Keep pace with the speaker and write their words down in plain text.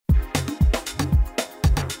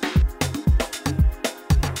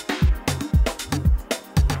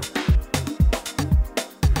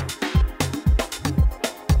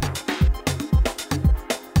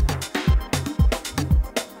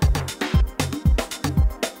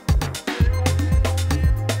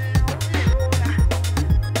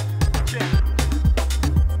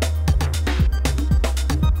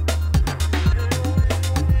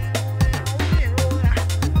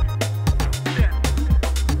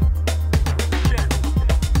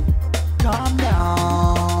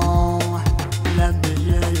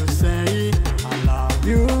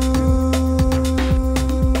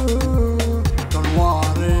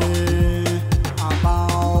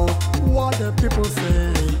people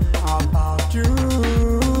say about you.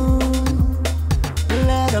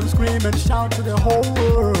 Let them scream and shout to the whole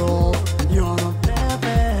world. You're not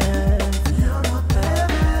perfect. You're not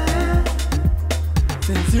perfect.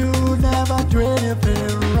 Since you never do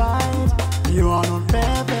anything right, you are not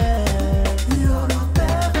perfect. You're not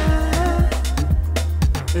perfect.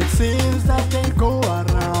 It seems that they go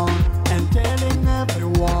around and telling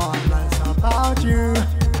everyone lies about you.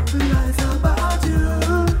 Lies about you.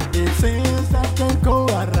 It seems that they go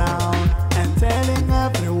around and telling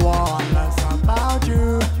everyone lies about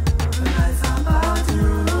you. Lies about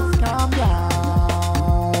you. Calm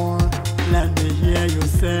down. Let me hear you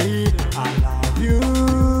say I love you.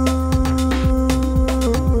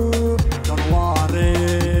 Don't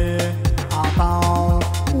worry about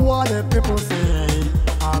what the people say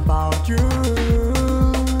about you.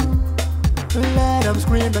 Let them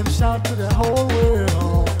scream and shout to the whole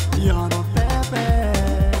world. You're not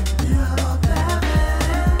perfect. You're not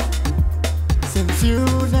perfect. Since you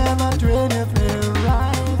never do anything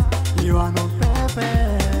right, you are not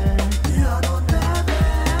perfect. You're not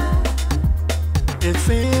perfect. It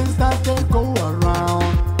seems that they go around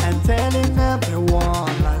and telling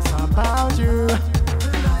everyone lies about you.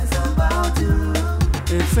 Lies about you.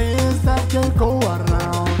 It seems that they go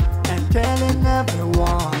around and telling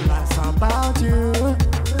everyone lies about you.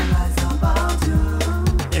 Lies about you.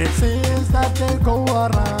 It seems that they go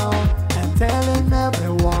around and telling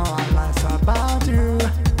everyone lies about you.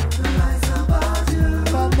 Lies about you.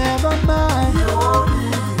 But never mind.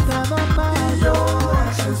 Never mind your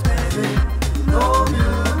actions, baby. Love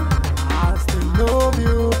you. I still love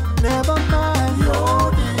you. Never mind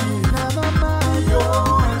your deeds. Never mind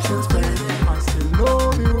your actions, baby. I still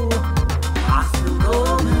love you. I still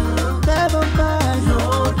love you. Never mind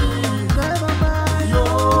your deeds. Never mind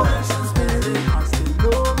your actions, baby. I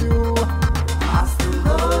still love you. I still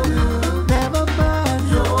love you. Never mind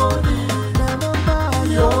your deeds. Never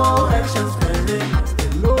mind your actions, baby. I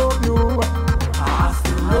still love you. I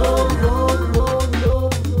still love you.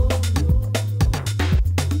 Love you.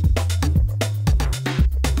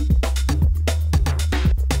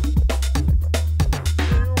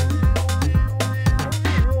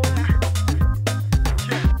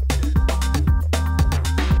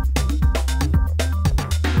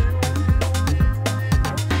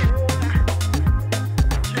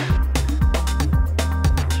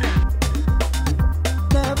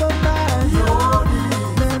 Never mind your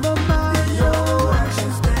deeds. Never mind your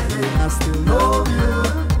actions, baby. I still love you.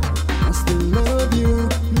 I still love you.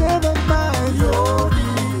 Never mind your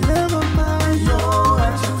deeds. Never mind your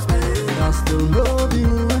actions, baby. I still love you.